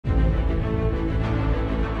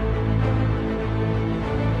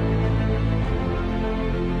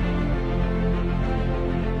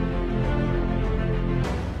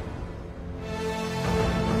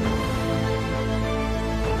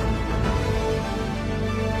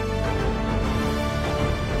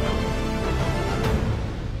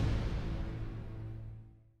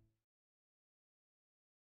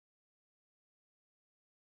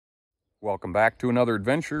Welcome back to another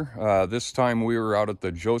adventure. This time we were out at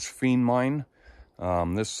the Josephine Mine.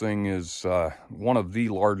 This thing is one of the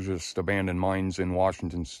largest abandoned mines in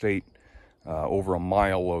Washington State. Over a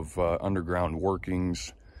mile of underground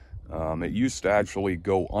workings. It used to actually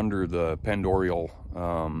go under the Pend Orielle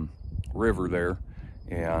river there.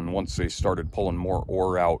 And once they started pulling more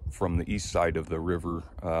ore out from the east side of the river,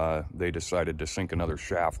 they decided to sink another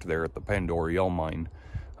shaft there at the Pend Orielle mine.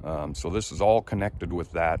 So this is all connected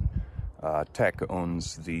with that. Teck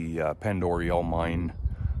owns the Pend Orielle mine,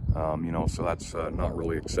 so that's not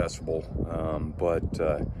really accessible. But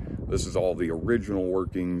this is all the original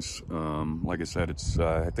workings. Like I said, it's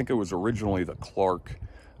I think it was originally the Clark.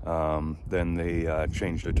 Then they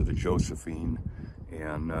changed it to the Josephine.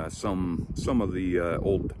 And some of the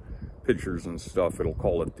old pictures and stuff, it'll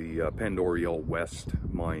call it the Pend Orielle West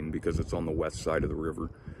mine because it's on the west side of the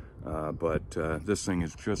river. But this thing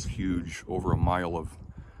is just huge, over a mile of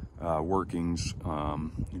workings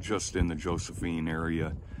just in the Josephine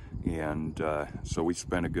area. And so we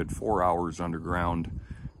spent a good 4 hours underground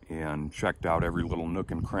and checked out every little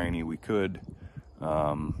nook and cranny we could,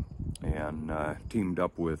 and teamed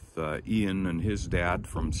up with Ian and his dad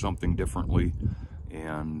from Something Differently,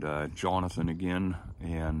 and Jonathan again.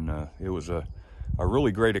 And it was a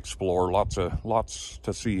really great explore. Lots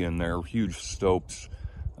to see in there. Huge stopes,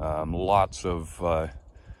 lots of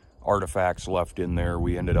artifacts left in there.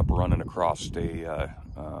 We ended up running across a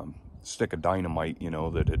stick of dynamite,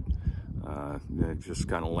 that had just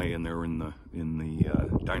kind of laying there in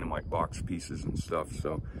the dynamite box pieces and stuff.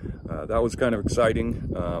 So that was kind of exciting.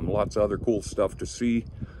 Lots of other cool stuff to see.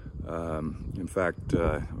 In fact,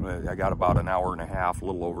 I got about an hour and a half, a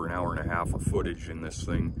little over an hour and a half of footage in this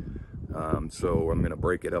thing. So I'm going to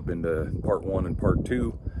break it up into part 1 and part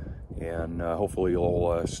 2. And hopefully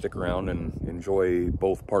you'll stick around and enjoy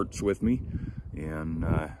both parts with me. And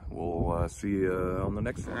we'll see you on the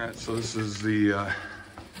next one. All right, so this is the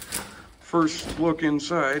first look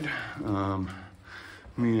inside.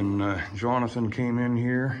 Me and Jonathan came in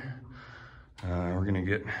here. We're gonna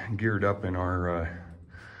get geared up in our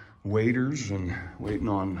waders and waiting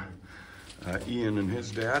on Ian and his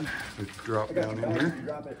dad to drop down in here.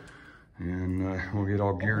 And we'll get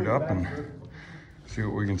all geared up and see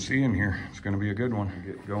what we can see in here. It's gonna be a good one.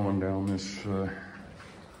 Get going down this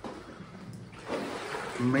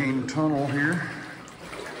main tunnel here.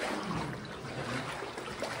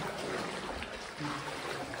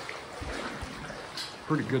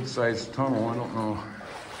 Pretty good sized tunnel. I don't know.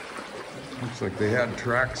 Looks like they had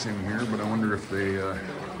tracks in here, but I wonder if they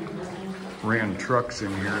ran trucks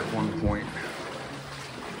in here at one point.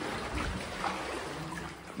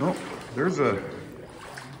 Nope, there's a,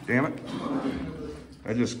 damn it.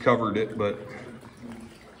 I just covered it, but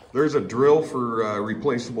there's a drill for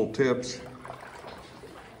replaceable tips.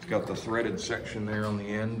 It's got the threaded section there on the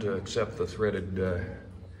end to accept the threaded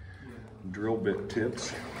drill bit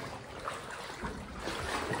tips.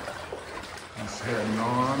 Just heading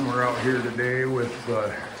on. We're out here today with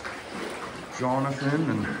Jonathan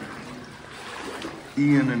and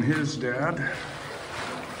Ian and his dad.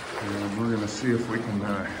 And we're gonna see if we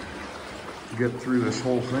can get through this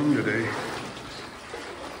whole thing today.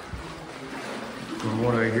 From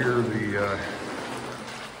what I hear, the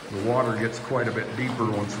water gets quite a bit deeper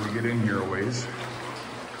once we get in here a ways.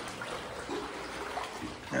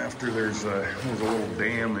 After there's a little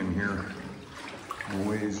dam in here a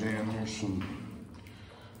ways in. There's some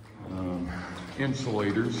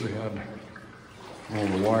insulators. They had all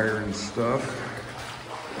the wire and stuff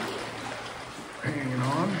hanging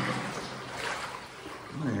on.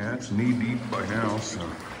 Yeah, it's knee deep by now, so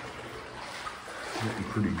looking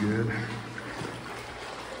pretty good.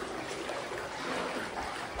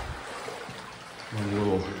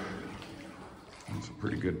 That's a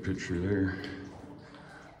pretty good picture there.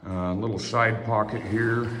 Little side pocket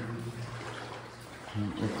here.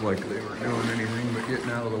 Didn't look like they were doing anything but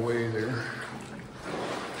getting out of the way there.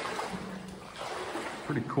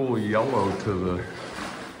 Pretty cool yellow to the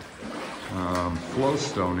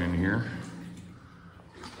flowstone in here.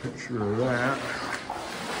 Picture of that.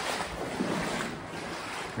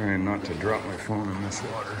 Trying not to drop my phone in this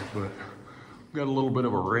water, but got a little bit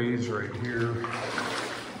of a raise right here.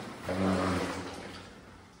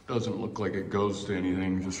 Doesn't look like it goes to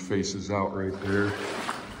anything, just faces out right there.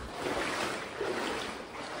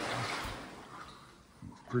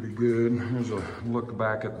 Pretty good. Here's a look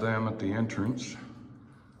back at them at the entrance.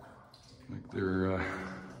 Like they're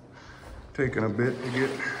taking a bit to get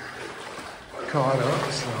caught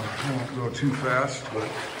up, so I won't go too fast, but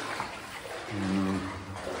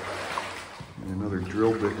another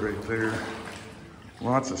drill bit right there.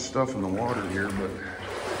 Lots of stuff in the water here, but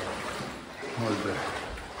Hard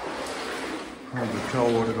to tell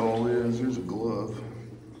what it all is. There's a glove.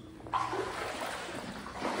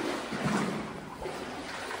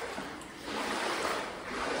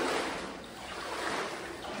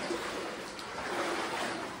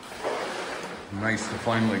 Nice to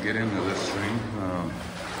finally get into this thing.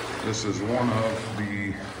 This is one of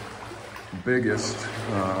the biggest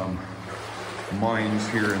mines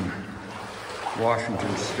here in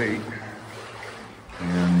Washington State,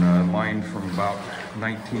 and mined from about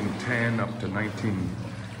 1910 up to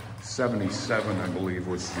 1977, I believe,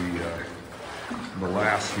 was the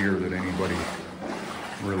last year that anybody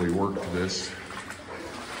really worked this.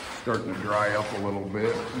 Starting to dry up a little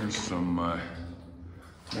bit. There's some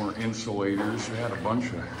more insulators. We had a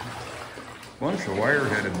bunch of wire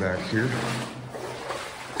headed back here.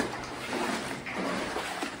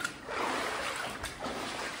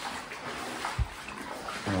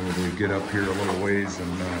 Probably get up here a little ways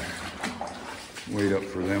and wait up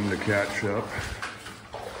for them to catch up.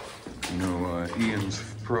 You know, Ian's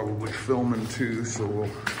probably filming too, so we'll...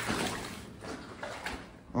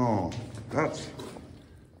 Oh, that's...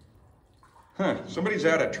 Huh, somebody's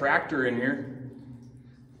had a tractor in here.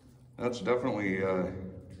 That's definitely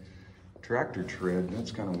tractor tread.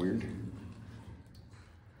 That's kind of weird.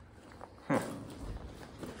 Huh.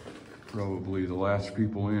 Probably the last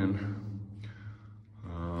people in.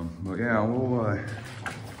 But yeah, we'll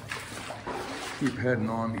keep heading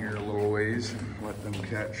on here a little ways and let them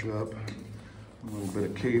catch up. A little bit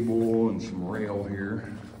of cable and some rail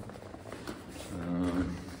here.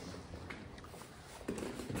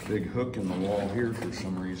 Big hook in the wall here for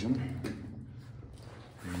some reason.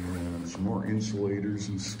 And some more insulators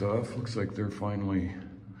and stuff. Looks like they're finally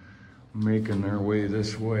making their way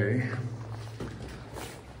this way.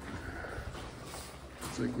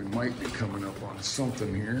 Looks like we might be coming up on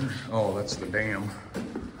something here. Oh, that's the dam.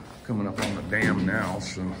 Coming up on the dam now,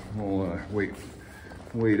 so we'll wait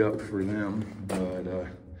up for them. But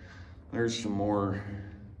there's some more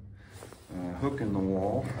hook in the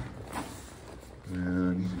wall.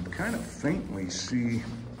 And you can kind of faintly see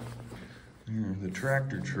here, the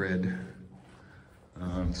tractor tread.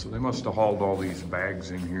 So they must have hauled all these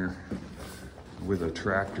bags in here with a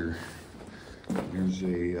tractor. There's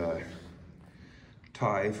a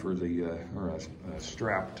tie for the, or a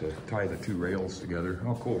strap to tie the two rails together.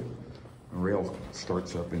 Oh, cool. A rail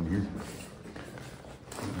starts up in here.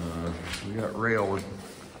 We got rail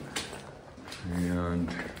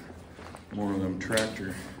and more of them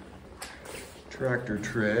tractor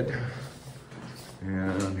tread.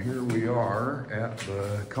 And here we are at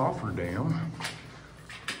the cofferdam.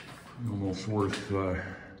 Almost worth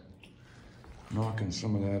knocking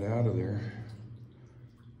some of that out of there.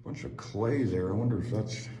 Bunch of clay there. I wonder if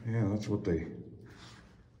that's, yeah, that's what they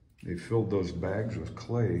filled those bags with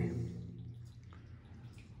clay.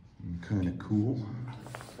 Kind of cool.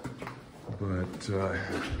 But, oh.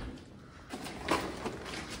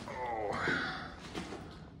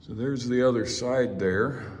 So there's the other side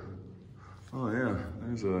there. Oh yeah,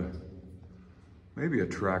 there's maybe a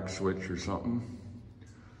track switch or something.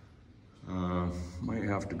 Might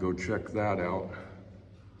have to go check that out.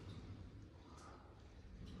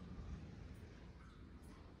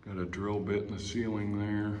 Got a drill bit in the ceiling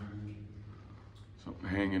there. Something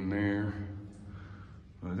hanging there.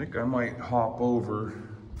 I think I might hop over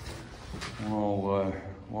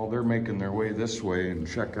while they're making their way this way and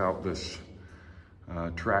check out this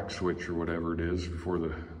track switch or whatever it is before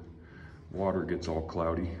the water gets all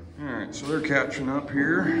cloudy. All right, so they're catching up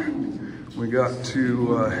here. We got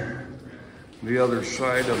to the other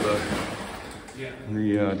side of the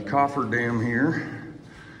cofferdam here,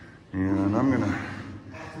 and I'm gonna.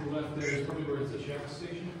 Left there is probably where it's a check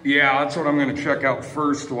station. Yeah, that's what I'm gonna check out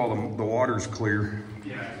first while the water's clear.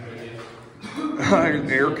 Yeah, that's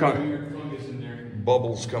right. Air fungus in there.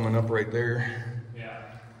 Bubbles coming up right there. Yeah.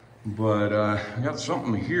 But I got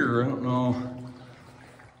something here. I don't know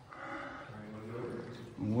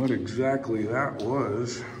what exactly that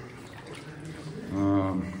was.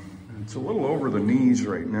 It's a little over the knees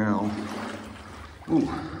right now. Ooh.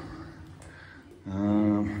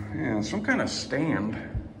 Yeah, some kind of stand,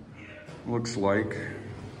 looks like.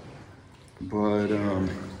 But I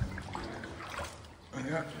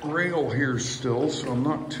got rail here still, so I'm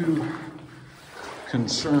not too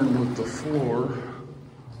concerned with the floor.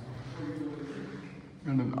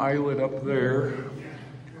 And an eyelet up there.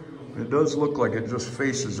 It does look like it just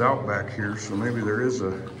faces out back here, so maybe there is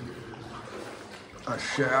a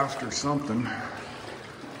shaft or something.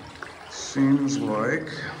 Seems like.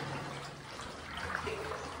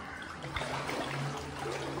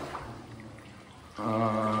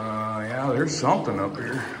 Yeah, there's something up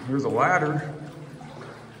here. There's a ladder.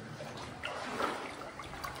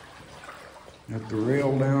 Got the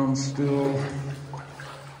rail down still.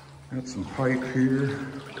 Got some pipe here.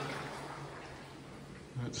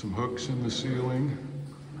 Got some hooks in the ceiling.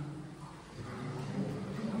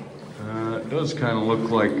 It does kind of look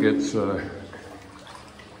like it's a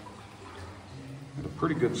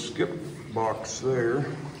pretty good skip box there.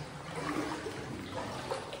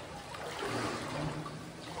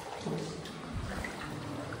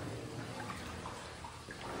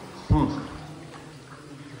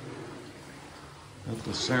 Got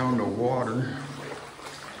the sound of water.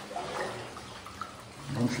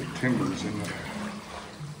 A bunch of timbers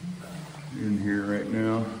in here right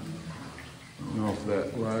now. I don't know if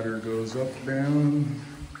that ladder goes up, down.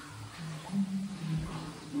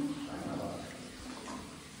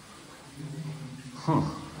 Huh.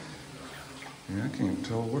 Yeah, I can't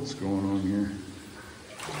tell what's going on here.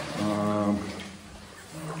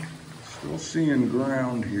 Still seeing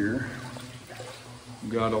ground here.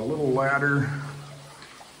 Got a little ladder.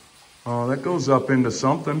 Oh, that goes up into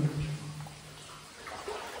something.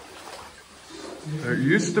 There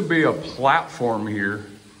used to be a platform here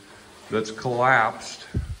that's collapsed.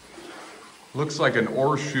 Looks like an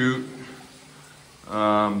ore chute.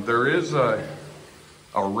 There is a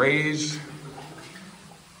raise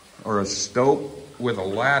or a stope with a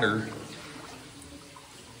ladder.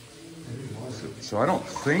 So I don't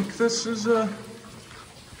think this is a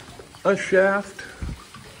shaft.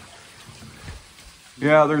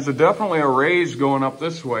 Yeah, there's definitely a raise going up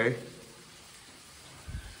this way.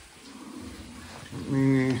 Let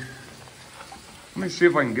me see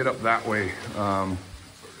if I can get up that way.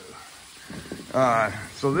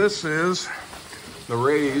 So this is the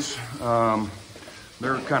raise.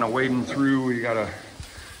 They're kind of wading through. We gotta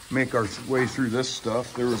make our way through this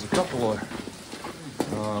stuff. There was a couple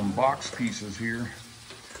of box pieces here.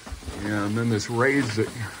 And then this raise that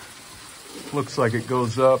looks like it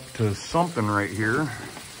goes up to something right here.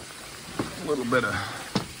 A little bit of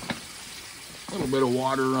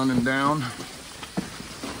water running down.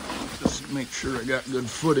 Just make sure I got good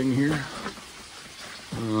footing here.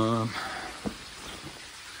 I'm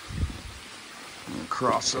gonna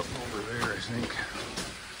cross up over there, I think.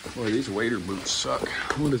 Boy, these wader boots suck.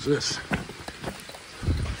 What is this?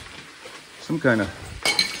 Some kind of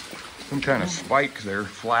spike there,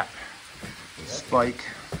 flat spike.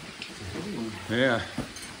 Yeah.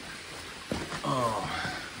 Oh.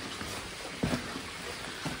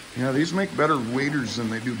 Yeah, these make better waders than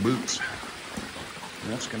they do boots.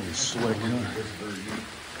 That's gonna be slick, huh?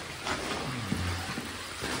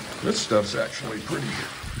 This stuff's actually pretty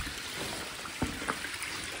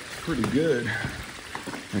good.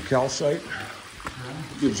 The calcite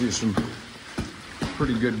gives you some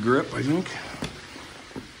pretty good grip, I think.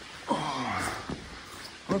 Oh.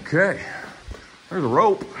 Okay, there's a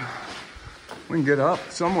rope. We can get up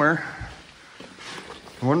somewhere.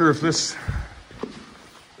 I wonder if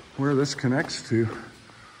where this connects to.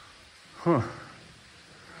 Huh.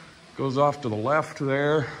 Goes off to the left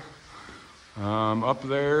there. Up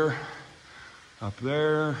there, up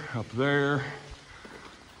there, up there.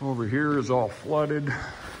 Over here is all flooded.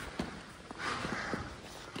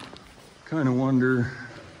 Kind of wonder.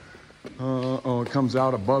 Oh, it comes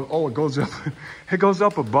out above. Oh, it goes up. It goes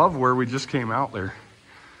up above where we just came out there.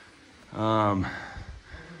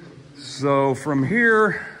 So from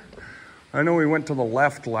here, I know we went to the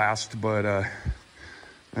left last, but I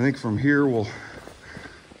think from here we'll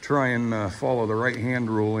try and follow the right-hand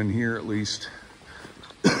rule in here at least.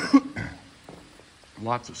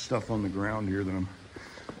 Lots of stuff on the ground here that I'm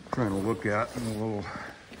trying to look at in a little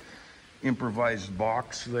improvised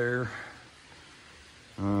box there.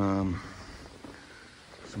 Some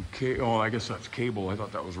oh, I guess that's cable. I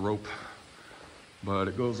thought that was rope. But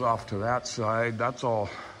it goes off to that side. That's all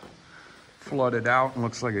flooded out and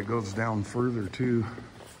looks like it goes down further too.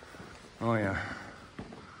 Oh yeah.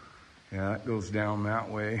 Yeah, it goes down that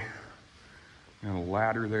way. Got a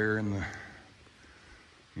ladder there in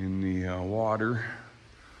the water.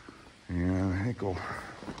 And I think we'll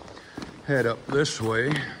head up this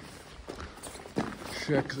way.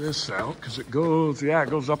 Check this out, because it goes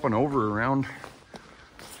up and over around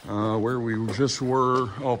where we just were.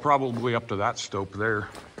 Oh, probably up to that stope there.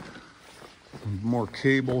 More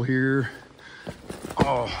cable here.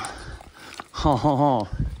 Oh,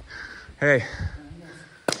 hey.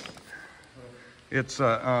 It's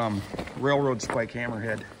a railroad spike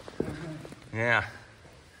hammerhead. Yeah.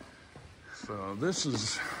 So this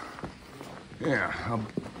is, yeah.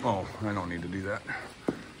 Oh, I don't need to do that.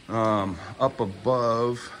 Up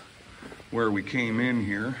above where we came in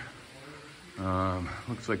here.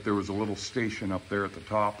 Looks like there was a little station up there at the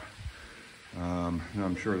top. And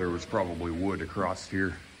I'm sure there was probably wood across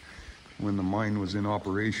here when the mine was in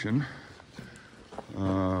operation.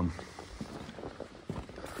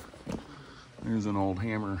 There's an old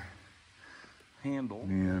hammer handle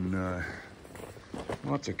and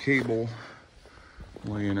lots of cable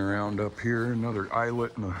laying around up here. Another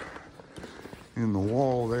eyelet in the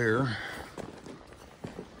wall there.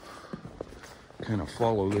 Kind of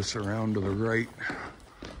follow this around to the right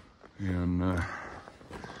and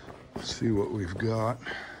see what we've got.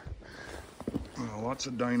 Lots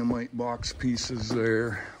of dynamite box pieces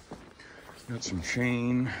there. Got some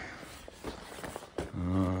chain.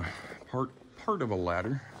 Part of a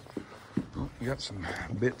ladder. Oh, you got some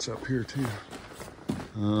bits up here too.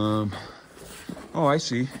 Oh, I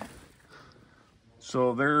see.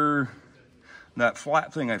 So that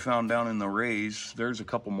flat thing I found down in the raise, there's a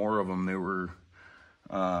couple more of them. They were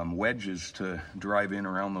wedges to drive in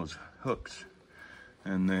around those hooks.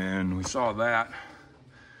 And then we saw that.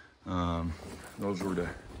 Those were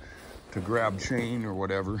to grab chain or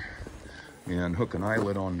whatever and hook an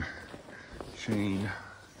eyelet on chain.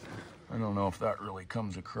 I don't know if that really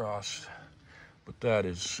comes across, but that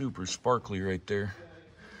is super sparkly right there.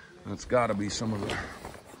 That's got to be some of the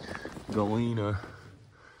galena.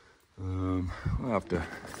 We'll have to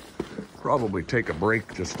probably take a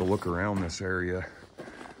break just to look around this area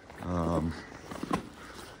and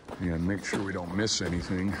make sure we don't miss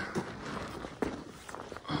anything.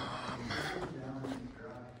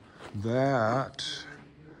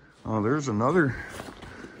 There's another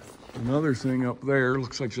thing up there.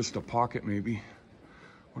 Looks like just a pocket maybe.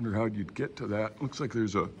 Wonder how you'd get to that. Looks like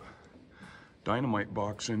there's a dynamite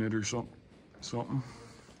box in it or something.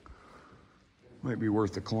 Might be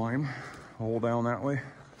worth a climb. Hole down that way.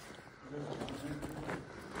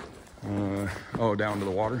 Oh, down to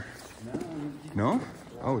the water? No?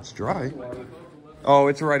 Oh, it's dry. Oh,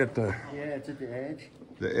 it's right at the... Yeah, it's at the edge.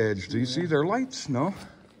 The edge. Do you see their lights? No?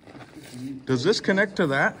 Does this connect to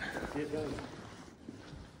that? It does.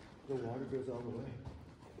 The water goes all the way.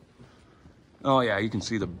 Oh yeah, you can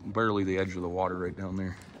see barely the edge of the water right down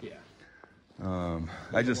there. Yeah.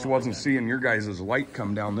 I just wasn't seeing your guys' light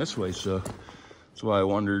come down this way, so that's why I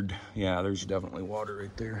wondered. Yeah, there's definitely water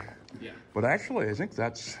right there. Yeah. But actually, I think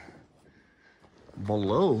that's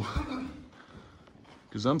below,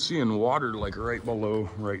 because I'm seeing water like right below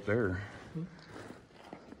right there.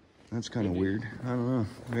 That's kind of weird. I don't know.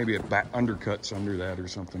 Maybe it undercuts under that or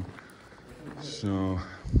something. So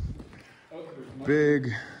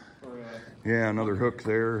big. Yeah, another hook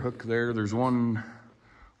there. There's one.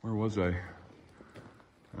 Where was I?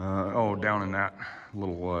 Oh, down in that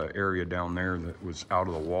little area down there that was out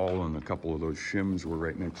of the wall, and a couple of those shims were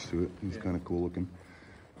right next to it. It was kind of cool looking.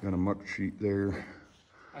 Got a muck sheet there.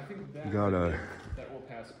 I think that that will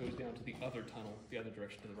pass goes down to the other tunnel, the other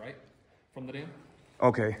direction to the right from the dam.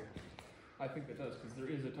 Okay. I think that does, because there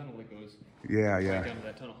is a tunnel that goes Yeah. right down to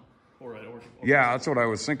that tunnel. Yeah, that's what I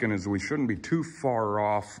was thinking, is we shouldn't be too far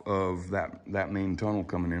off of that main tunnel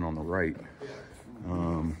coming in on the right.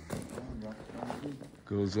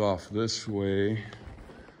 Goes off this way.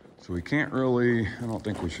 So we can't really, I don't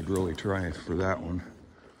think we should really try for that one.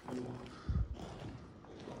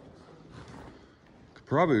 Could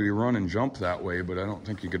probably run and jump that way, but I don't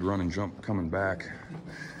think you could run and jump coming back.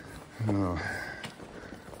 And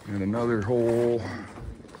another hole.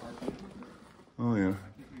 Oh yeah.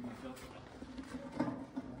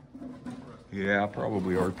 Yeah,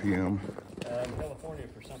 probably RPM. California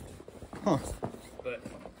for something. Huh. But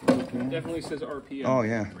it definitely says RPM. Oh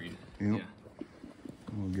yeah. Read. Yep. Yeah.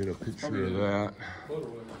 We'll get a picture of that.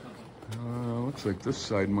 Looks like this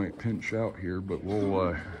side might pinch out here, but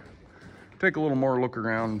we'll take a little more look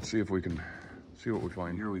around and see if we can see what we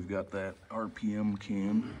find. Here we've got that RPM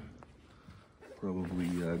can. Probably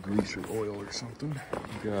grease or oil or something.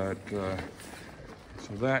 We got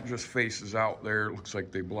so that just faces out there. It looks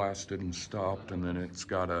like they blasted and stopped, and then it's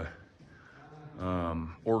got a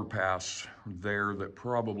ore pass there that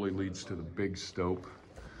probably leads to the big stope.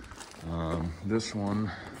 This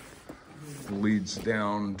one leads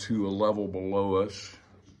down to a level below us.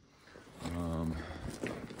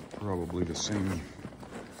 Probably the same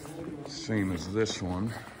as this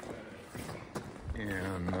one.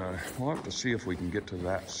 And we'll have to see if we can get to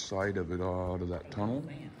that side of it, out of that tunnel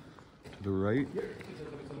to the right.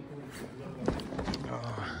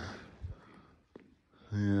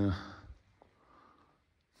 Yeah.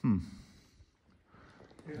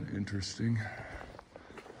 Interesting.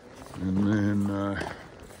 And then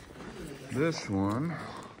this one,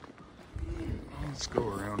 let's go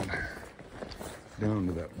around down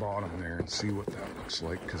to that bottom there and see what that looks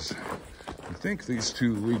like, because I think these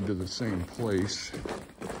two lead to the same place.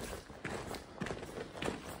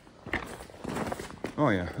 Oh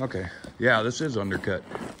yeah, okay. Yeah, this is undercut.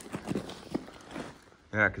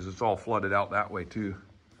 Yeah, because it's all flooded out that way too.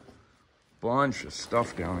 Bunch of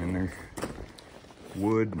stuff down in there.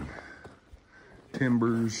 Wood and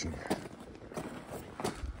timbers.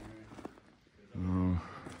 And,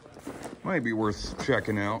 might be worth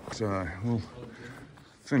checking out. We'll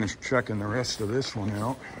finish checking the rest of this one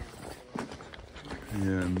out.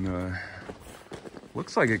 And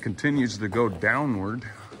looks like it continues to go downward.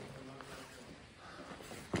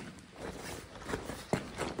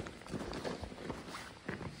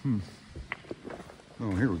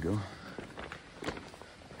 Oh, here we go.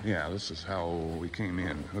 Yeah, this is how we came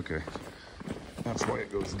in. Okay. That's why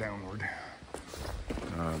it goes downward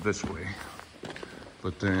this way.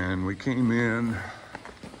 But then we came in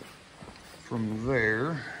from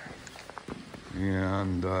there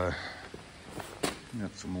and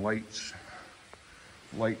got some lights,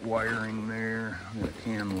 light wiring there, got a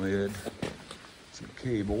can lid, some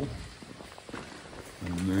cable,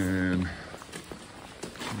 and then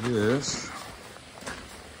this.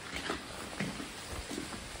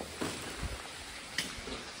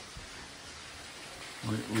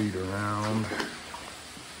 Might lead around.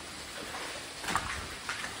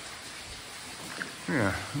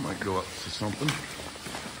 Yeah, it might go up to something.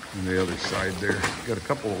 On the other side there. Got a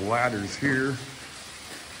couple of ladders here.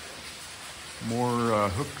 More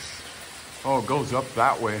hooks. Oh, it goes up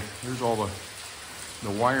that way. There's all the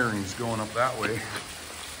wiring's going up that way.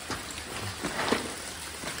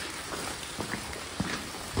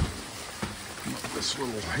 Up this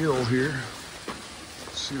little hill here.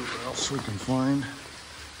 See what else we can find.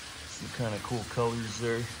 Some kind of cool colors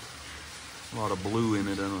there. A lot of blue in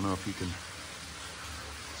it. I don't know if you can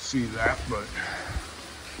see that, but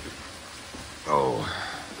oh,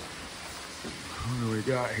 what do we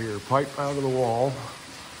got here? Pipe out of the wall.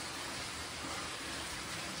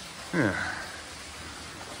 Yeah,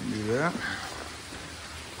 do that.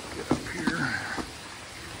 Get up here.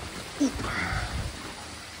 Oop.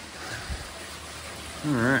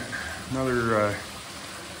 All right, another.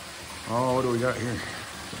 Oh, what do we got here?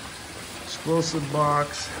 Explosive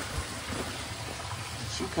box.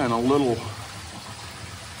 Some kind of little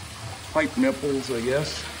pipe nipples, I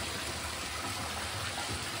guess.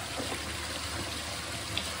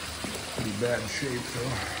 Pretty bad shape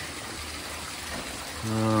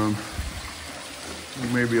though.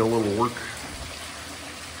 Maybe a little work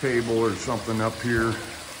table or something up here.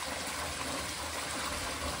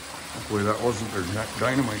 Hopefully that wasn't their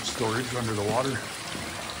dynamite storage under the water.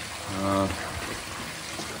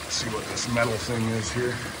 Let's see what this metal thing is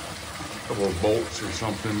here. A couple of bolts or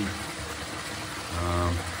something.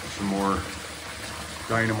 Some more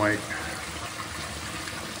dynamite.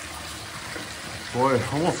 Boy,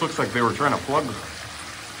 it almost looks like they were trying to plug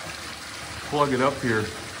it up here.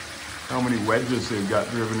 How many wedges they've got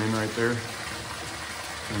driven in right there.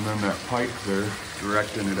 And then that pipe there,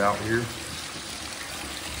 directing it out here.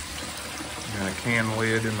 And a can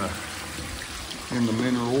lid in the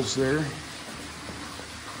minerals there.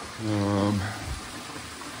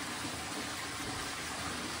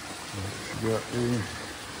 What you got there?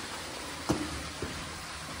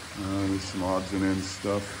 There's some odds and ends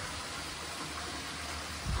stuff.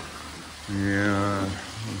 Yeah.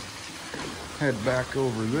 Head back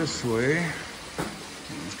over this way.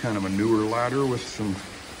 It's kind of a newer ladder with some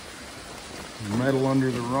metal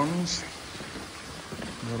under the rungs.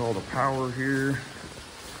 Got all the power here.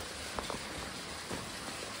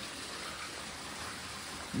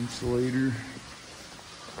 Insulator.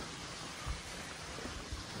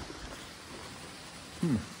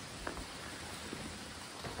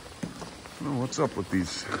 Oh, what's up with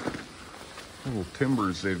these little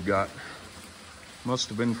timbers they've got? Must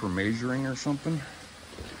have been for measuring or something.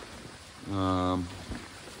 Got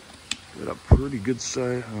a pretty good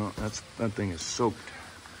size. Oh, that thing is soaked.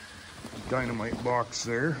 Dynamite box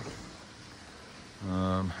there.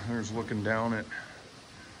 There's looking down at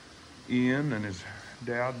Ian and his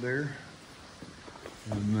dad there.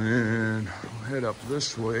 And then we'll head up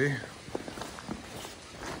this way.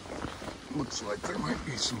 Looks like there might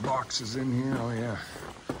be some boxes in here. Oh yeah.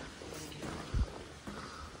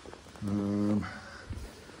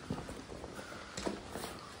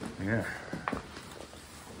 Yeah.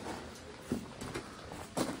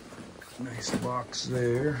 Nice box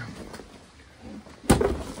there.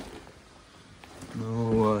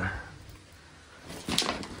 No,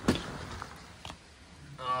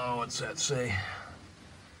 oh, what's that say?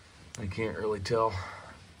 I can't really tell.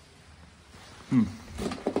 And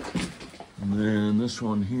then this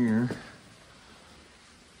one here.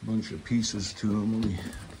 bunch of pieces to them.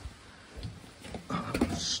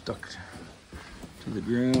 Stuck to the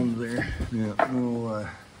ground there. Yeah,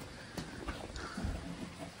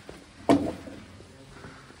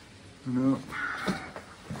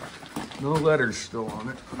 no letters still on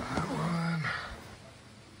it. That one.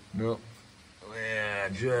 Nope. Yeah,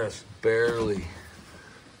 just barely.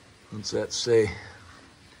 What's that say?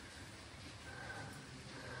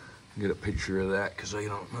 Get a picture of that because I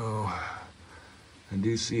don't know. I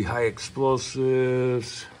do see high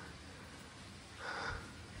explosives.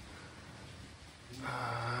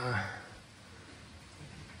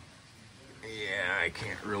 Yeah, I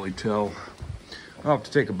can't really tell. I'll have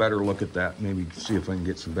to take a better look at that, maybe see if I can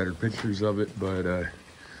get some better pictures of it, but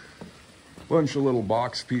bunch of little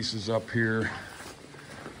box pieces up here.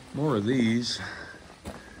 More of these.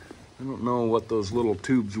 I don't know what those little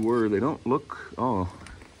tubes were. They don't look, oh.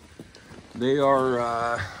 They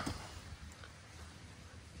are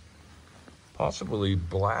possibly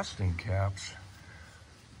blasting caps.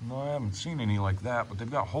 No, I haven't seen any like that, but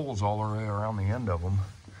they've got holes all the way around the end of them.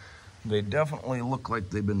 They definitely look like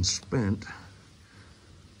they've been spent.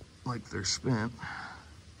 Like they're spent.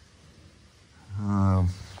 But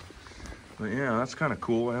yeah, that's kind of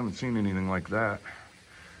cool. I haven't seen anything like that.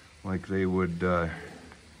 Like they would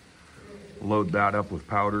load that up with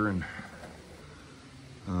powder and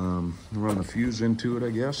run a fuse into it, I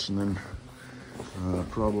guess, and then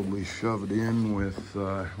probably shove it in with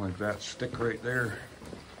like that stick right there.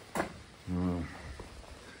 I'm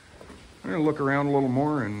gonna look around a little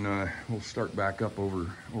more and we'll start back up over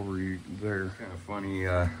there. Kind of funny,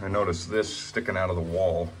 I noticed this sticking out of the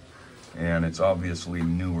wall, and it's obviously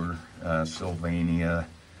newer, Sylvania,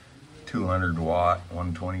 200 watt,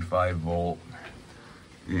 125 volt,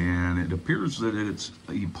 and it appears that it's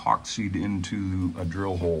epoxied into a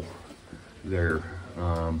drill hole there.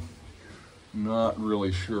 Not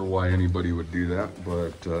really sure why anybody would do that,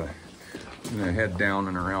 but I'm gonna head down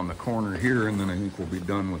and around the corner here, and then I think we'll be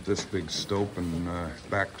done with this big stope and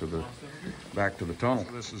back to the tunnel.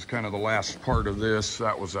 This is kind of the last part of this.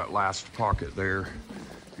 That was that last pocket there,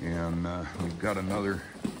 and we've got another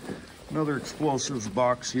explosives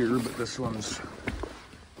box here, but this one's,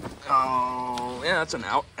 oh yeah, that's an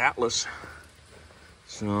Atlas.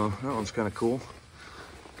 So that one's kind of cool.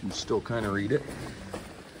 You can still kind of read it.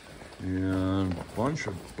 And a bunch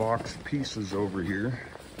of box pieces over here.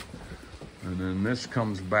 And then this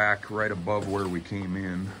comes back right above where we came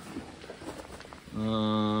in.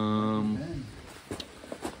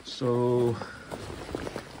 So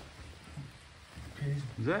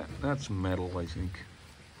that's metal, I think.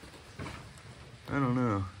 I don't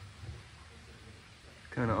know.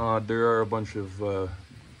 Kind of odd. There are a bunch of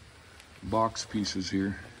box pieces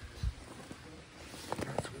here.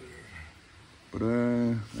 But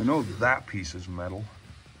I know that piece is metal.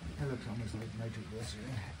 It looks almost like nitroglycerin.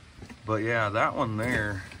 But yeah, that one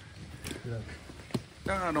there. Look.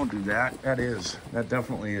 No, don't do that. That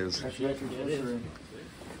definitely is. That's nitroglycerin.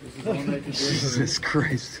 This is all nitroglycerin. Jesus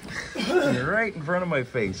Christ. You're right in front of my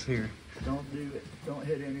face here. Don't do it. Don't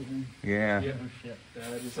hit anything. Yeah. Yeah, shit.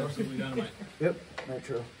 That is absolutely dynamite. Yep,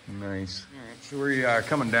 nitro. Nice. All right, so we're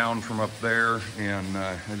coming down from up there, and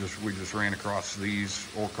we just ran across these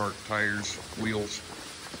old cart tires, wheels,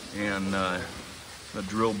 and the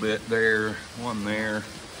drill bit there, one there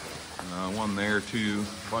too.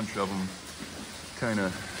 A bunch of them kind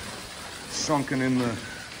of sunken in the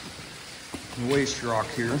waste rock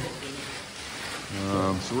here.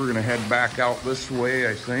 So we're gonna head back out this way,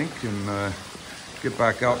 I think, and get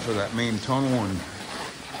back out to that main tunnel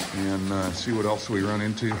and see what else we run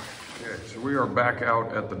into. Okay, so we are back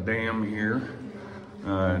out at the dam here.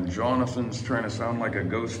 Jonathan's trying to sound like a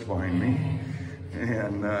ghost behind me.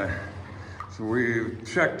 And so we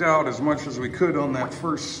checked out as much as we could on that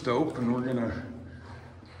first stope, and we're gonna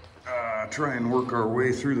try and work our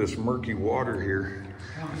way through this murky water here.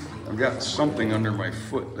 I've got something under my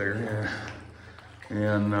foot there. Yeah.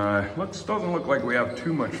 And doesn't look like we have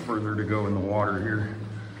too much further to go in the water here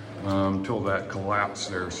until that collapse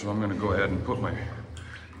there. So I'm gonna go ahead and put my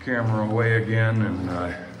camera away again, and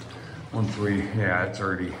once it's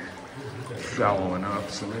already shallow enough,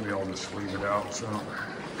 so maybe I'll just leave it out so I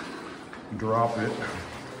don't drop it.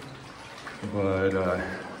 But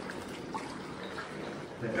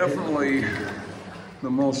definitely the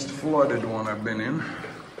most flooded one I've been in.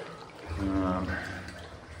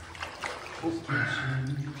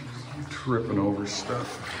 Tripping over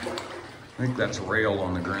stuff. I think that's rail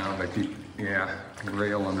on the ground.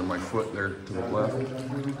 Rail under my foot there to the left.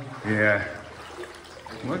 Yeah.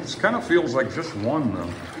 Well, it kind of feels like just one though.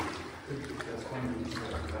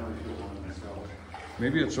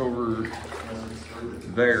 Maybe it's over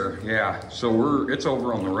there, yeah. So it's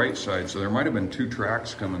over on the right side, so there might have been 2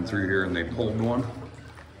 tracks coming through here and they pulled one.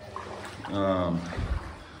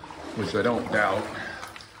 Which I don't doubt.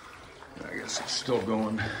 I guess it's still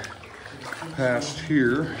going past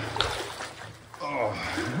here. Oh,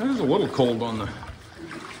 it is a little cold on the,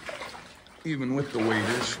 even with the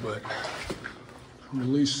waders, but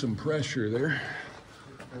release some pressure there.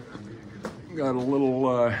 Got a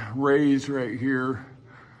little raise right here.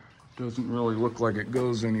 Doesn't really look like it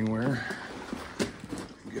goes anywhere.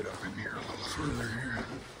 Get up in here a little further here.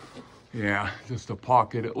 Yeah, just a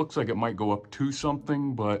pocket. It looks like it might go up to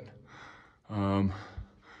something, but a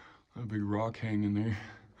big rock hanging there.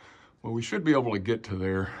 Well, we should be able to get to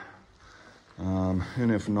there.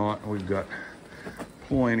 And if not, we've got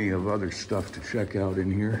plenty of other stuff to check out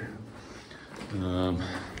in here. Some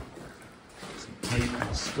pipe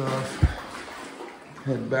and stuff.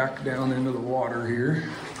 Head back down into the water here.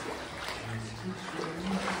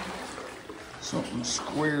 Something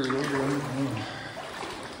square there.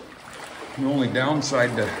 The only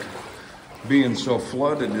downside to being so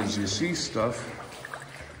flooded is you see stuff.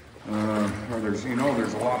 Or there's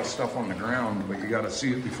a lot of stuff on the ground, but you got to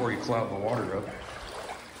see it before you cloud the water up.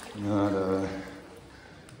 Got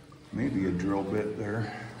maybe a drill bit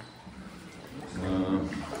there. I'm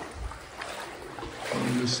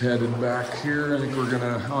just headed back here. I think we're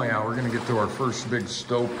gonna get to our first big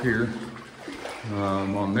stope here.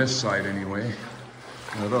 On this side anyway.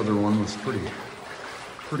 That other one was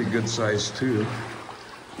pretty good size too.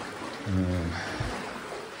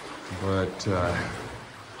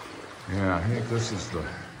 Yeah, I think this is the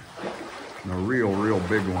real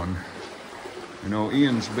big one. You know,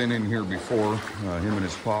 Ian's been in here before. Him and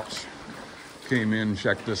his pops came in,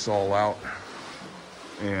 checked this all out,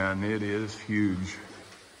 and it is huge,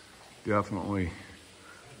 definitely.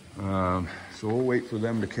 So we'll wait for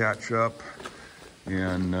them to catch up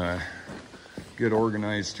and get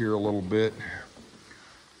organized here a little bit,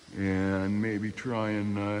 and maybe try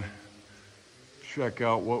and check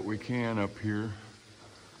out what we can up here.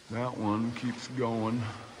 That one keeps going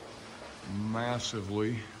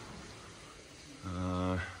massively.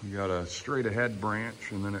 You got a straight ahead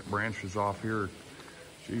branch, and then it branches off here,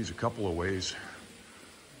 geez, a couple of ways.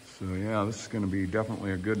 So yeah, this is gonna be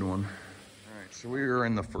definitely a good one. All right, so we are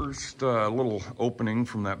in the first little opening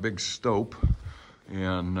from that big stope,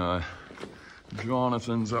 and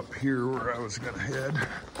Jonathan's up here where I was gonna head.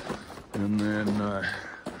 And then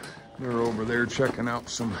they're over there checking out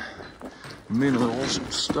some minerals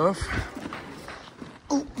and stuff.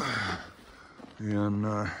 Oh,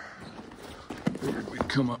 and figured we'd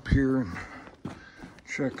come up here and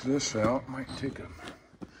check this out. Might take a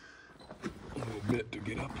little bit to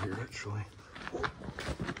get up here, actually.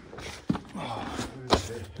 Oh,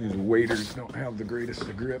 these waders don't have the greatest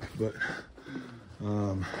of grip, but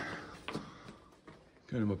kind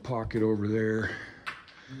of a pocket over there.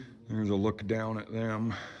 There's a look down at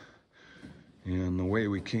them and the way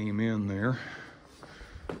we came in there.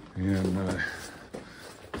 And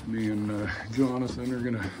me and Jonathan are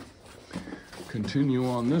gonna continue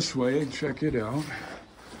on this way and check it out.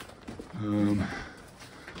 I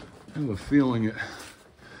have a feeling it,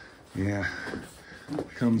 yeah,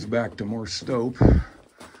 comes back to more stope.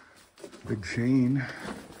 Big chain.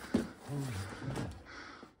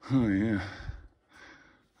 Oh yeah.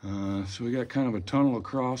 So we got kind of a tunnel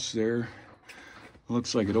across there.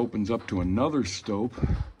 Looks like it opens up to another stope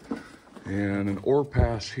and an ore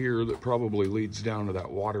pass here that probably leads down to that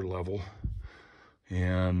water level,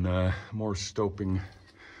 and more stoping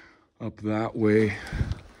up that way.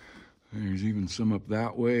 There's even some up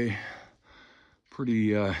that way.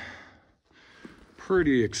 Pretty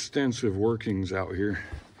extensive workings out here.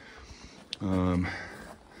 So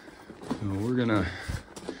we're gonna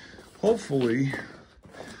hopefully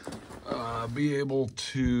be able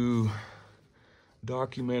to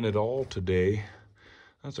document it all today.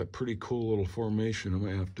 That's a pretty cool little formation. I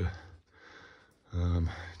might have to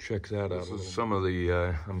check that out. This is some of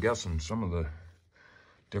the, I'm guessing some of the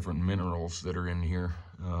different minerals that are in here.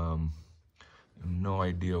 I have no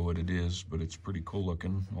idea what it is, but it's pretty cool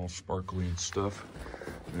looking, all sparkly and stuff.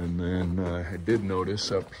 And then I did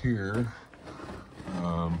notice up here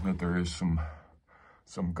that there is some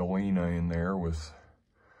galena in there with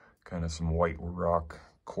kind of some white rock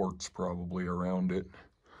quartz probably around it.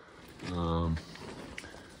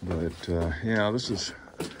 Yeah, this is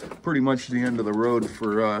pretty much the end of the road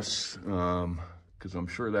for us, because I'm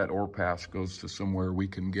sure that ore pass goes to somewhere we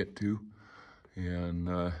can get to, and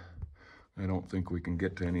I don't think we can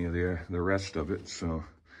get to any of the rest of it. So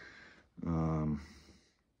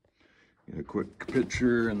get a quick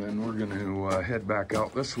picture, and then we're gonna head back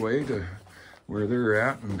out this way to where they're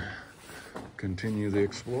at and continue the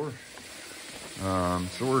explore. So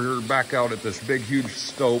we're back out at this big, huge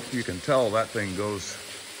stope. You can tell that thing goes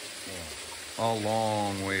a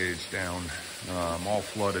long ways down, all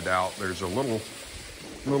flooded out. There's a little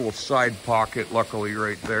side pocket, luckily,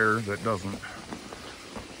 right there that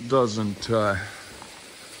doesn't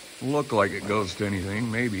look like it goes to anything.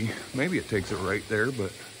 Maybe it takes it right there,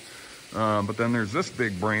 but then there's this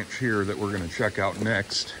big branch here that we're gonna check out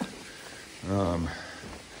next.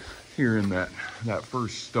 Here in that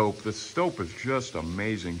first stope. This stope is just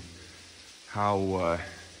amazing how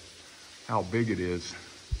big it is.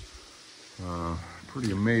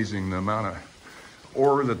 Pretty amazing the amount of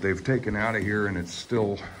ore that they've taken out of here, and it's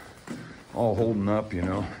still all holding up, you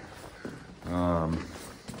know.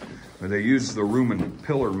 They use the room and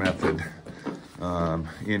pillar method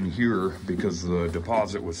in here because the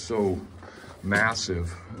deposit was so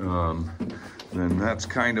massive. And that's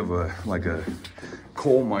kind of like a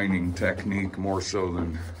coal mining technique more so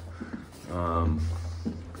than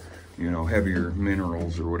you know, heavier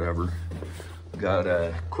minerals or whatever. Got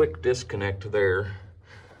a quick disconnect there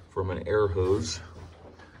from an air hose.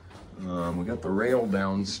 We got the rail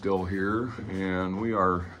down still here, and we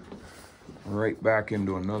are right back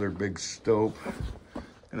into another big stope.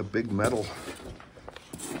 And a big metal,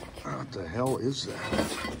 what the hell is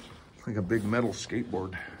that? It's like a big metal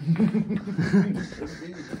skateboard.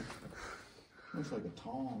 Looks like a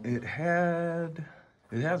tong. It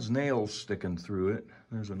has nails sticking through it.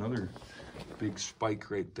 There's another big spike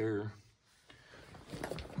right there.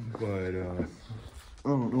 But I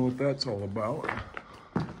don't know what that's all about.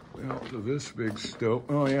 Out to this big stope.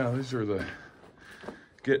 Oh yeah, these are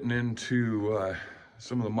getting into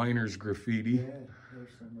some of the miners' graffiti. Yeah, there's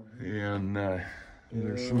some right here. And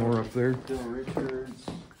there's some more up there. Bill Richards.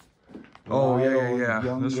 Oh yeah.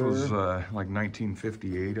 Younger. This was like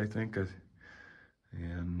 1958, I think.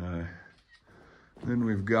 And then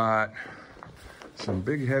we've got some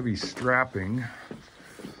big heavy strapping.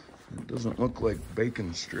 It doesn't look like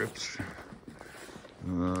bacon strips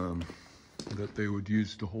that they would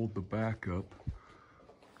use to hold the back up,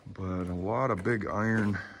 but a lot of big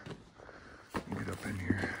iron. Get up in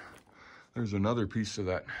here. There's another piece of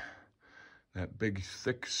that big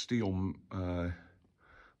thick steel that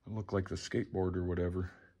looked like the skateboard or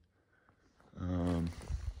whatever.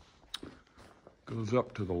 Goes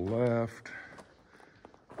up to the left,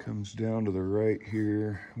 comes down to the right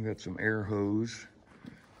here. We got some air hose.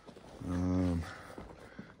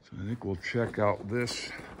 So I think we'll check out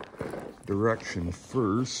this direction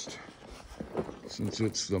first, since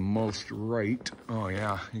it's the most right. Oh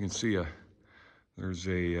yeah, you can see there's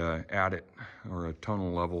a adit or a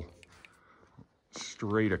tunnel level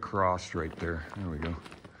straight across right there. There we go.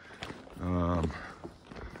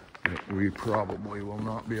 That we probably will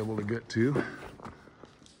not be able to get to.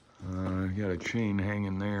 Got a chain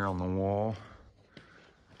hanging there on the wall.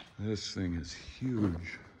 This thing is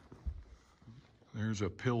huge. There's a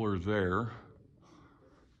pillar there.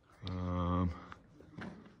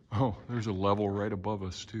 Oh, there's a level right above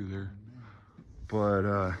us too there.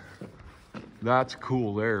 But that's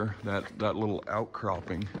cool there, that little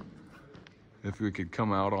outcropping. If we could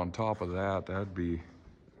come out on top of that, that'd be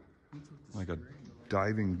like a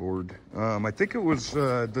diving board. I think it was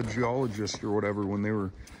the geologist or whatever, when they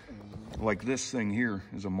were, like this thing here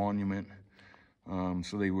is a monument.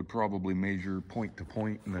 So they would probably measure point to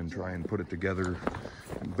point and then try and put it together,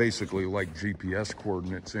 basically like GPS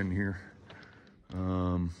coordinates in here.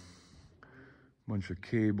 Bunch of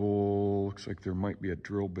cable. Looks like there might be a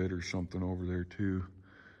drill bit or something over there too,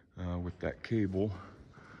 with that cable.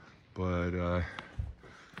 But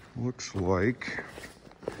looks like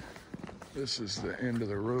this is the end of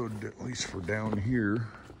the road, at least for down here.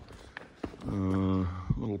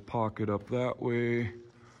 Little pocket up that way.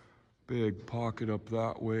 Big pocket up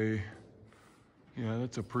that way. Yeah,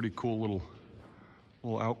 that's a pretty cool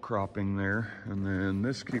little outcropping there. And then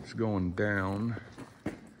this keeps going down.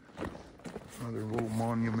 Another little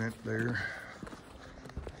monument there.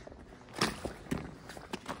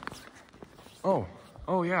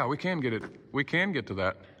 Oh yeah, we can get it. We can get to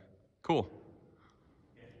that. Cool.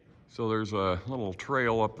 So there's a little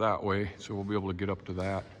trail up that way, so we'll be able to get up to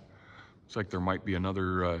that. Looks like there might be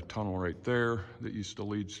another tunnel right there that used to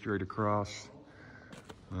lead straight across.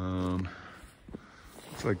 Looks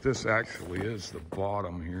like this actually is the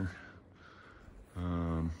bottom here.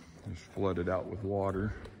 It's flooded out with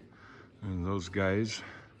water, and those guys.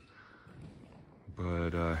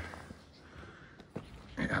 But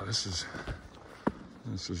yeah, this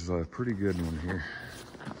is a pretty good one here.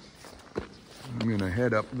 I'm gonna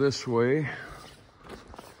head up this way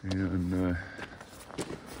and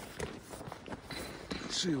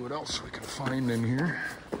see what else we can find in here.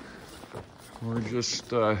 We're just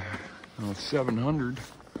 700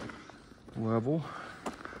 level.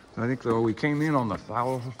 I think though we came in on the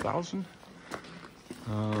 1,000.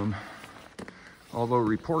 Although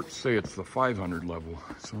reports say it's the 500 level,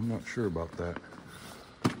 so I'm not sure about that.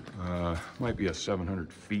 Might be a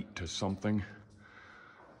 700 feet to something.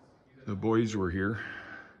 The boys were here,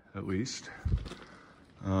 at least.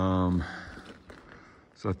 So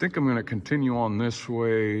I think I'm gonna continue on this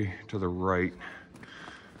way to the right,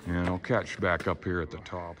 and I'll catch back up here at the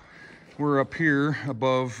top. We're up here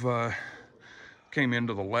above, came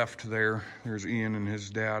into the left there. There's Ian and his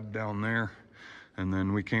dad down there. And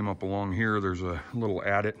then we came up along here. There's a little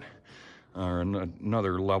adit, or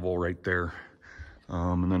another level right there.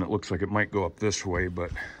 And then it looks like it might go up this way, but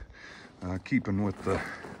keeping with the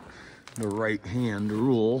right hand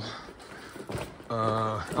rule.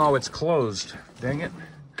 Oh, it's closed. Dang it.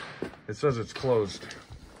 It says it's closed.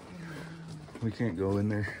 We can't go in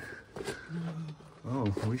there.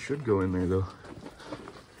 Oh, we should go in there though.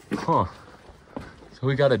 Huh. So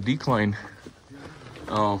we got a decline.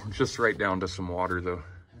 Oh, just right down to some water though.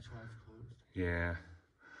 That's why it's closed? Yeah.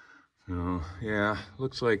 So, yeah,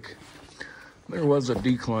 looks like there was a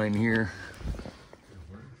decline here.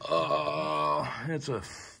 It's a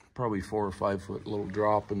probably 4 or 5 foot little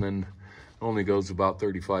drop, and then only goes about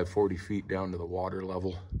 35, 40 feet down to the water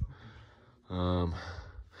level. So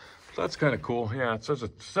that's kind of cool. Yeah, it says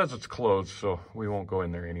it's closed, so we won't go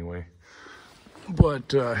in there anyway.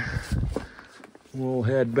 But we'll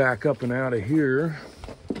head back up and out of here.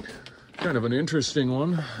 Kind of an interesting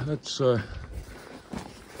one. That's I'll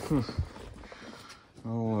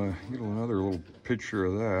get another little picture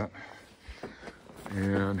of that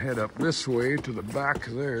and head up this way to the back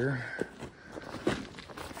there.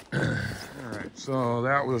 All right, so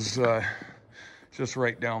that was just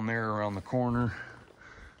right down there around the corner,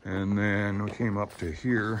 and then we came up to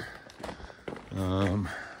here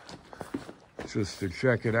just to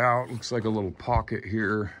check it out. Looks like a little pocket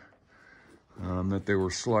here that they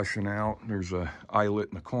were slushing out. There's a eyelet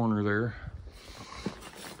in the corner there.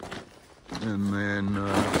 And then,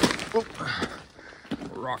 the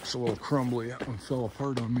rock's a little crumbly. That one fell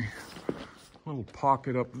apart on me. Little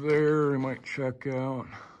pocket up there I might check out.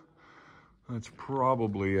 That's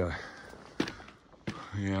probably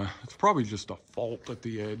yeah, it's probably just a fault at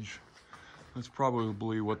the edge. That's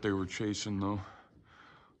probably what they were chasing though,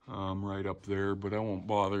 right up there, but I won't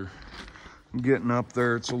bother getting up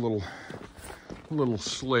there. It's a little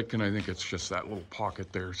slick, and I think it's just that little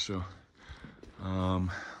pocket there. So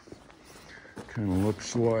kind of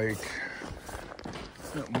looks like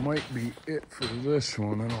that might be it for this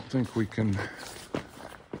one. I don't think we can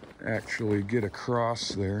actually get across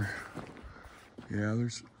there. Yeah,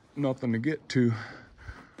 there's nothing to get to,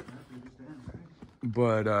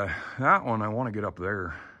 but that one I want to get up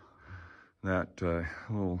there, that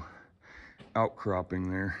little outcropping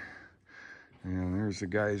there. And there's the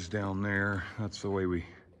guys down there. That's the way we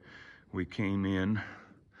came in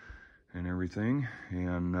and everything.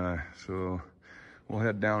 And so we'll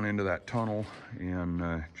head down into that tunnel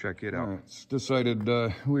and check it out. Decided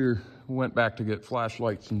we went back to get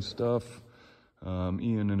flashlights and stuff.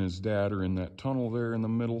 Ian and his dad are in that tunnel there in the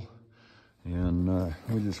middle. And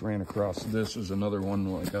we just ran across this. Is another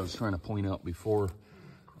one like I was trying to point out before.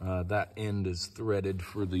 That end is threaded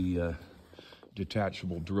for the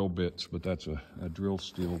detachable drill bits, but that's a drill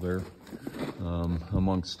steel there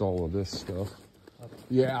amongst all of this stuff.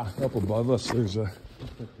 Yeah, up above us there's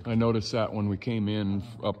I noticed that when we came in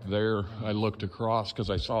up there. I looked across because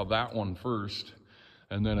I saw that one first,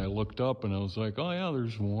 and then I looked up and I was like, oh yeah,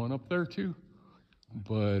 there's one up there too.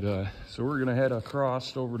 But so we're gonna head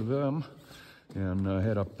across over to them and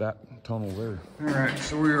head up that tunnel there. All right,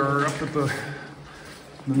 so we are up at the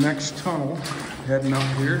next tunnel, heading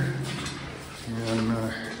up here. And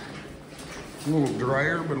a little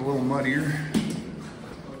drier, but a little muddier.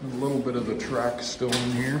 A little bit of the track still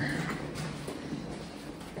in here.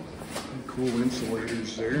 Cool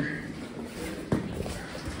insulators there.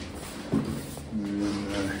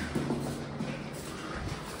 And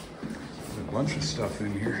a bunch of stuff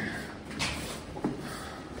in here.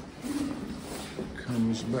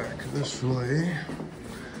 Comes back this way.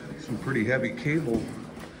 Some pretty heavy cable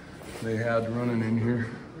they had running in here.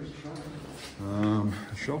 A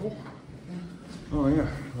shovel? Oh yeah,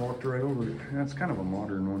 walked right over it. That's kind of a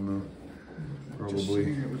modern one though,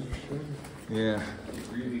 probably. Yeah.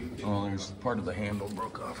 Oh, there's part of the handle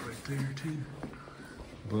broke off right there too.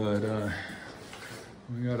 But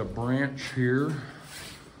we got a branch here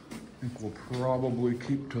think we'll probably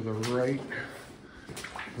keep to the right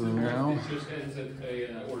for now. It just ends at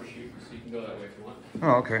a ore chute, so you can go that way if you want.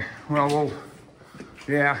 Oh, okay. Well,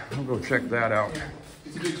 we'll go check that out. Yeah.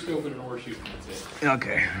 It's a big scope and an ore chute, and that's it.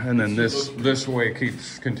 Okay, and then this way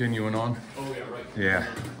keeps continuing on. Oh yeah, right. Yeah.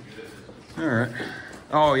 All right.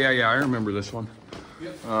 Oh yeah, I remember this one.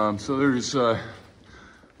 Yep. So there's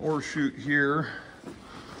ore chute here.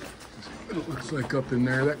 It looks like up in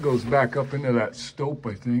there. That goes back up into that stope,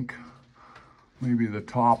 I think. Maybe the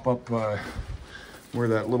top up where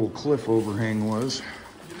that little cliff overhang was.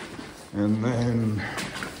 And then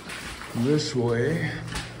this way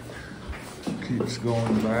keeps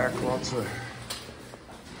going back. Lots of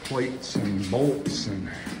plates and bolts and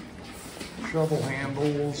shovel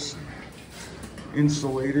handles,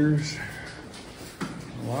 insulators,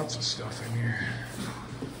 lots of stuff in here.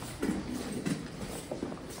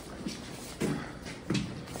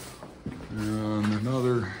 And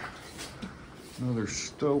another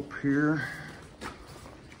stope here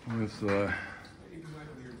with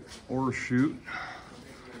ore chute.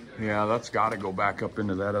 Yeah, that's got to go back up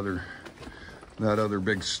into that other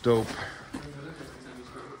big stope.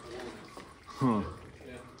 Huh.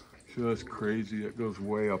 Just crazy. It goes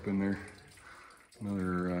way up in there.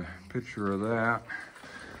 Another picture of that.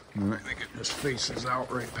 And I think it just faces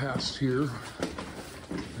out right past here.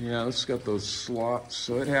 Yeah, it's got those slots.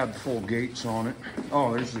 So it had full gates on it.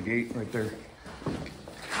 Oh, there's the gate right there.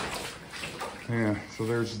 Yeah, so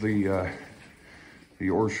there's the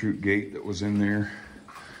ore chute gate that was in there.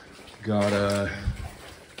 Got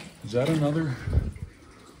is that another?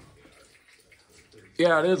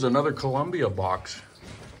 Yeah, it is another Columbia box.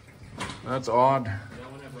 That's odd. Does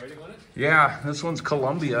that one have writing on it? Yeah, this one's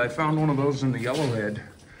Columbia. I found one of those in the Yellowhead.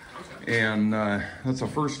 And that's the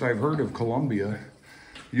first I've heard of Columbia.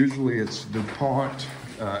 Usually it's DuPont,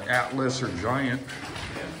 Atlas, or Giant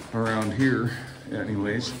around here,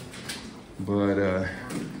 anyways. But,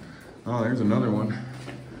 oh, there's another one.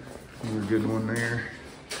 Another good one there.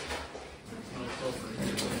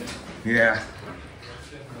 Yeah.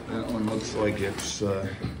 That one looks like it's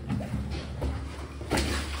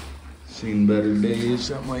seen better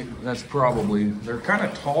days. That's probably, they're kind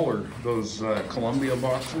of taller, those Columbia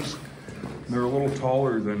boxes. They're a little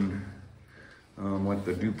taller than like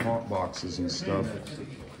the DuPont boxes and stuff.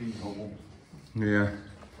 Yeah.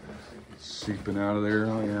 Seeping out of there.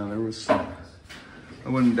 Oh yeah, there was some. I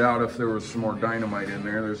wouldn't doubt if there was some more dynamite in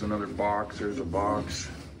there. There's another box. There's a box.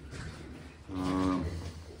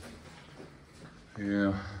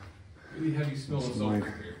 Yeah. Really heavy smell of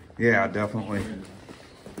sulfur here. Yeah, definitely.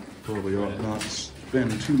 Probably ought not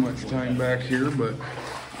spend too much time back here, but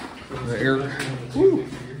the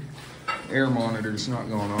air monitor's not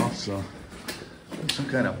going off, so some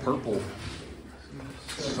kind of purple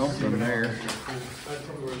something there. That's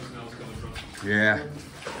probably where the smell's coming from. Yeah.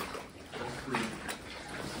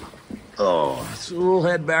 Oh, so we'll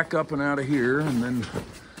head back up and out of here and then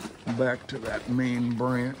back to that main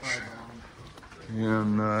branch.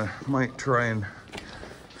 And might try and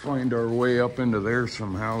find our way up into there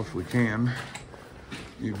somehow if we can,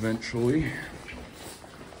 eventually.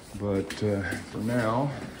 But for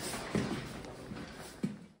now,